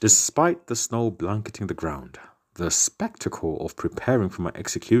Despite the snow blanketing the ground, the spectacle of preparing for my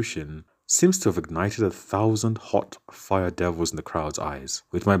execution seems to have ignited 1,000 hot fire devils in the crowd's eyes,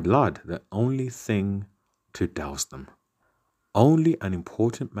 with my blood the only thing to douse them. Only an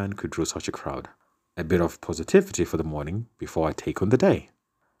important man could draw such a crowd. A bit of positivity for the morning before I take on the day.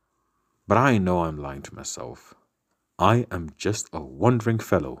 But I know I'm lying to myself. I am just a wandering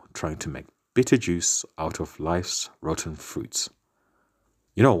fellow trying to make bitter juice out of life's rotten fruits.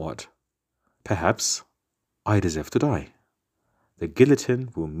 You know what? Perhaps I deserve to die. The guillotine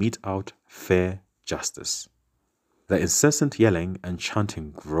will mete out fair justice. The incessant yelling and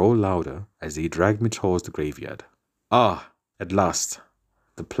chanting grow louder as they drag me towards the graveyard. Ah, at last,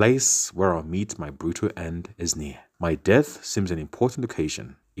 the place where I'll meet my brutal end is near. My death seems an important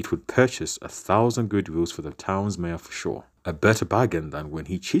occasion. It would purchase 1,000 goodwills for the town's mayor for sure. A better bargain than when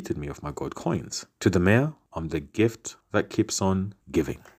he cheated me of my gold coins. To the mayor, I'm the gift that keeps on giving.